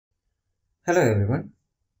Hello everyone,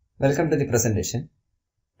 welcome to the presentation.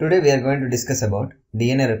 Today we are going to discuss about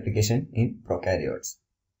DNA replication in prokaryotes.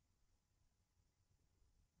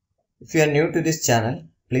 If you are new to this channel,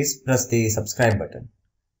 please press the subscribe button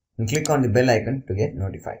and click on the bell icon to get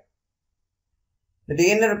notified. The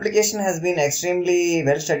DNA replication has been extremely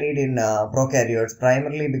well studied in prokaryotes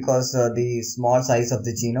primarily because the small size of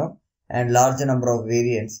the genome and large number of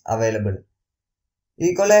variants available.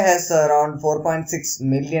 E. coli has around 4.6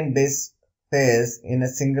 million base pairs in a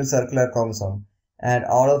single circular chromosome, and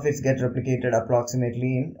all of it get replicated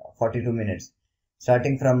approximately in 42 minutes,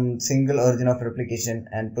 starting from single origin of replication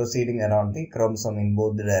and proceeding around the chromosome in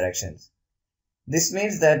both the directions. This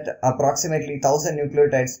means that approximately 1000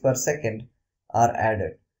 nucleotides per second are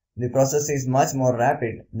added. The process is much more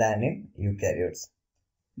rapid than in eukaryotes.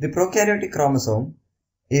 The prokaryotic chromosome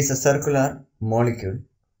is a circular molecule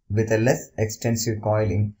with a less extensive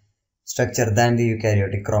coiling structure than the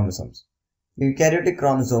eukaryotic chromosomes. The eukaryotic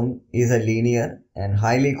chromosome is a linear and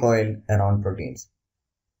highly coiled around proteins.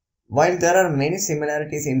 While there are many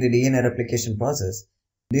similarities in the DNA replication process,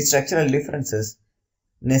 these structural differences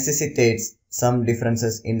necessitates some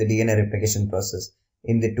differences in the DNA replication process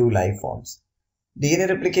in the two life forms. DNA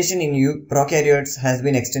replication in prokaryotes has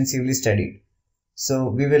been extensively studied. So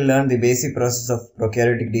we will learn the basic process of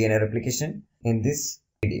prokaryotic DNA replication in this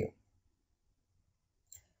video.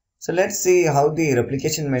 So let's see how the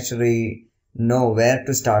replication machinery know where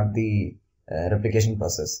to start the replication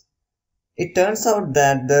process. It turns out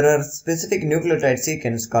that there are specific nucleotide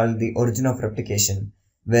sequence called the origin of replication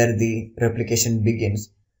where the replication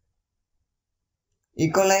begins.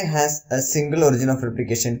 E. coli has a single origin of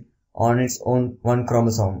replication on its own one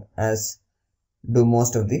chromosome, as do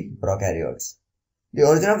most of the prokaryotes. The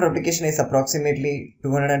origin of replication is approximately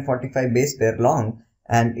 245 base pair long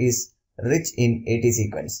and is rich in AT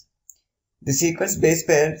sequence. The sequence base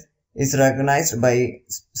pair is recognized by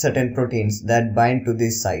certain proteins that bind to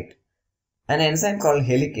this site. An enzyme called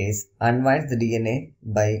Helicase unwinds the DNA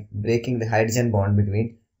by breaking the hydrogen bond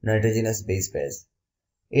between nitrogenous base pairs.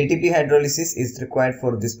 ATP hydrolysis is required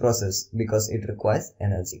for this process because it requires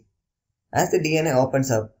energy. As the DNA opens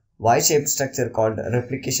up, Y-shaped structure called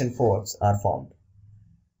replication forks are formed.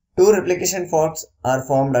 Two replication forks are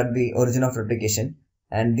formed at the origin of replication,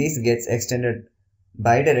 and these gets extended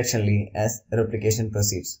bidirectionally as replication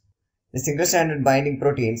proceeds. The single-stranded binding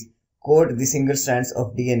proteins coat the single strands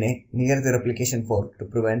of DNA near the replication fork to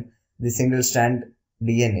prevent the single-strand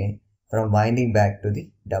DNA from binding back to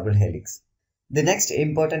the double helix. The next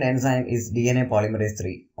important enzyme is DNA polymerase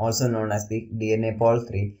III, also known as the DNA Pol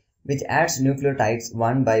III, which adds nucleotides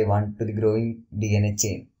one by one to the growing DNA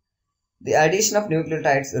chain. The addition of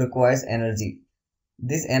nucleotides requires energy.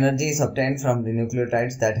 This energy is obtained from the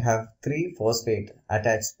nucleotides that have 3-phosphate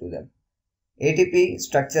attached to them. ATP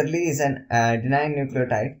structurally is an adenine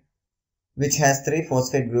nucleotide which has 3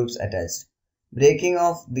 phosphate groups attached. Breaking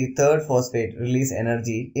off the third phosphate releases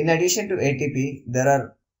energy. In addition to ATP, there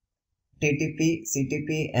are TTP,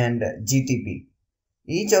 CTP and GTP.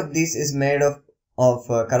 Each of these is made of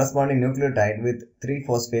corresponding nucleotide with 3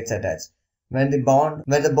 phosphates attached. When the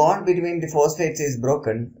bond between the phosphates is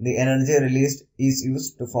broken, the energy released is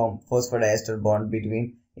used to form phosphodiester bond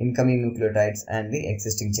between incoming nucleotides and the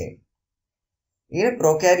existing chain. In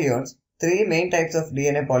prokaryotes, 3 main types of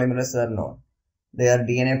DNA polymerase are known. They are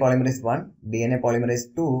DNA polymerase I, DNA polymerase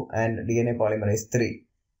II and DNA polymerase III.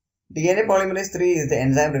 DNA polymerase III is the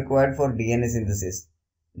enzyme required for DNA synthesis.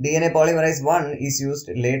 DNA polymerase I is used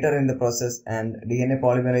later in the process and DNA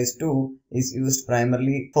polymerase II is used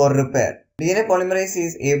primarily for repair. DNA polymerase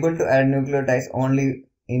is able to add nucleotides only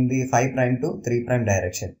in the 5' to 3'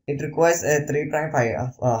 direction. It requires a 3'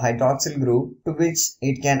 hydroxyl group to which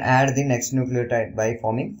it can add the next nucleotide by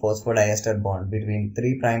forming phosphodiester bond between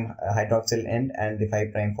 3' hydroxyl end and the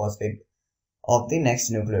 5' phosphate of the next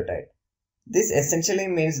nucleotide. This essentially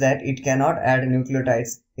means that it cannot add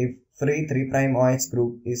nucleotides if free 3' OH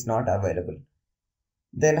group is not available.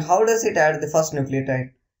 Then how does it add the first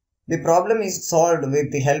nucleotide? The problem is solved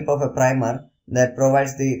with the help of a primer that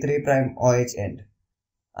provides the 3' OH end.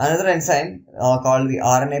 Another enzyme called the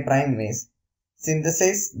RNA primase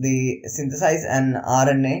synthesizes an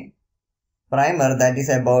RNA primer that is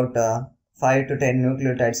about 5 to 10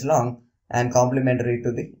 nucleotides long and complementary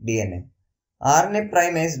to the DNA. RNA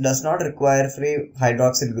primase does not require free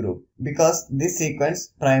hydroxyl group because this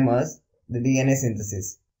sequence primers the DNA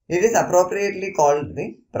synthesis. It is appropriately called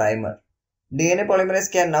the primer. DNA polymerase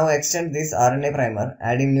can now extend this RNA primer,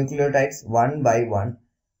 adding nucleotides one by one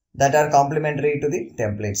that are complementary to the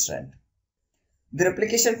template strand. The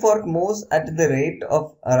replication fork moves at the rate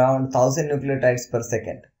of around 1000 nucleotides per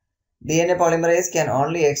second. DNA polymerase can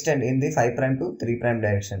only extend in the 5' to 3'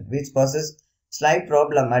 direction, which poses slight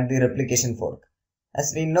problem at the replication fork.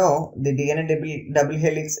 As we know, the DNA double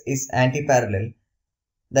helix is anti-parallel.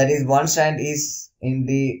 That is, one strand is in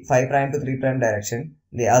the 5' to 3' direction,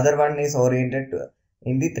 the other one is oriented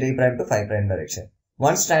in the 3' to 5' direction.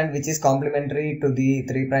 One strand, which is complementary to the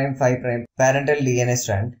 3' 5' parental DNA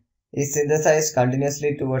strand, is synthesized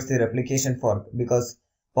continuously towards the replication fork because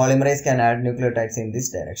polymerase can add nucleotides in this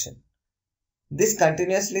direction. This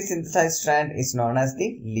continuously synthesized strand is known as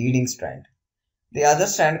the leading strand. The other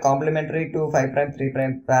strand, complementary to 5' 3'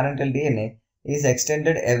 parental DNA, is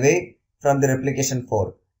extended away from the replication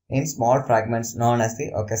fork in small fragments known as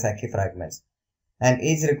the Okazaki fragments, and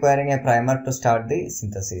each requiring a primer to start the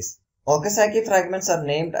synthesis. Okazaki fragments are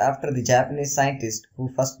named after the Japanese scientist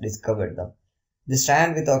who first discovered them. The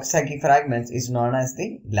strand with Okazaki fragments is known as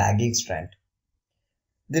the lagging strand.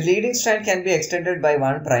 The leading strand can be extended by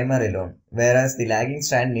one primer alone, whereas the lagging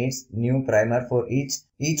strand needs new primer for each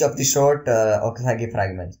of the short Okazaki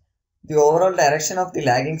fragments. The overall direction of the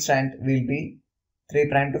lagging strand will be 3'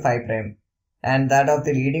 to 5', and that of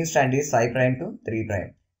the leading strand is 5' to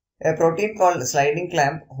 3'. A protein called sliding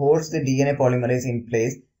clamp holds the DNA polymerase in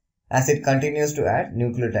place as it continues to add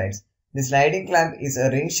nucleotides. The sliding clamp is a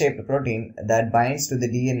ring-shaped protein that binds to the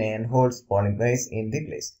DNA and holds polymerase in the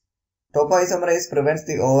place. Topoisomerase prevents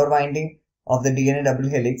the overwinding of the DNA double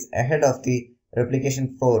helix ahead of the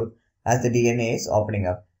replication fork as the DNA is opening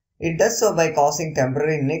up. It does so by causing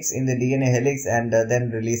temporary nicks in the DNA helix and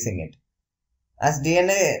then releasing it. As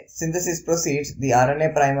DNA synthesis proceeds, the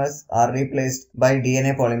RNA primers are replaced by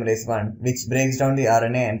DNA polymerase 1, which breaks down the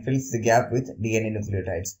RNA and fills the gap with DNA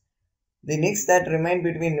nucleotides. The nicks that remain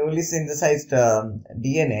between newly synthesized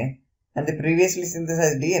DNA and the previously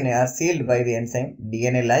synthesized DNA are sealed by the enzyme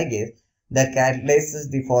DNA Ligase that catalyzes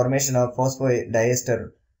the formation of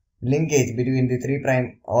phosphodiester linkage between the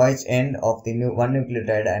 3' OH end of the one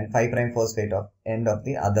nucleotide and 5' phosphate end of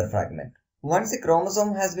the other fragment. Once the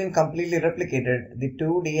chromosome has been completely replicated, the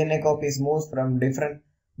two DNA copies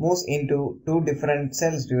moves into two different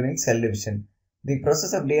cells during cell division. The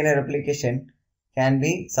process of DNA replication can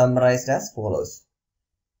be summarized as follows.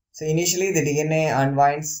 So initially the DNA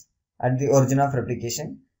unwinds at the origin of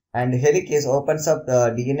replication, and Helicase opens up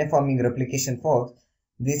the DNA forming replication forks.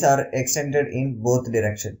 These are extended in both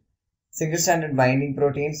directions. Single-stranded binding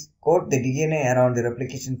proteins coat the DNA around the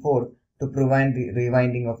replication fork to prevent the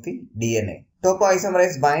rewinding of the DNA.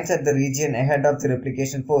 Topoisomerase binds at the region ahead of the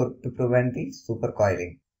replication fork to prevent the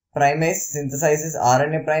supercoiling. Primase synthesizes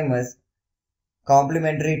RNA primers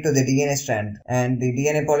complementary to the DNA strand, and the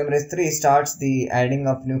DNA polymerase 3 starts the adding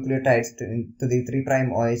of nucleotides to the 3'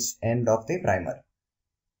 OH end of the primer.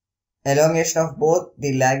 Elongation of both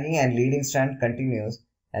the lagging and leading strand continues,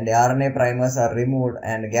 and the RNA primers are removed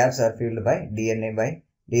and gaps are filled by DNA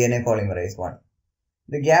polymerase 1.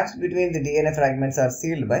 The gaps between the DNA fragments are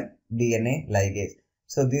sealed by DNA ligase.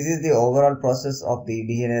 So this is the overall process of the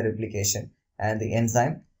DNA replication and the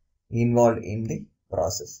enzyme involved in the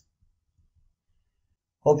process.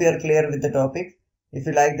 Hope you are clear with the topic. If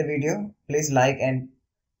you like the video, please like and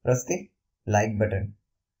press the like button.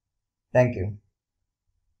 Thank you.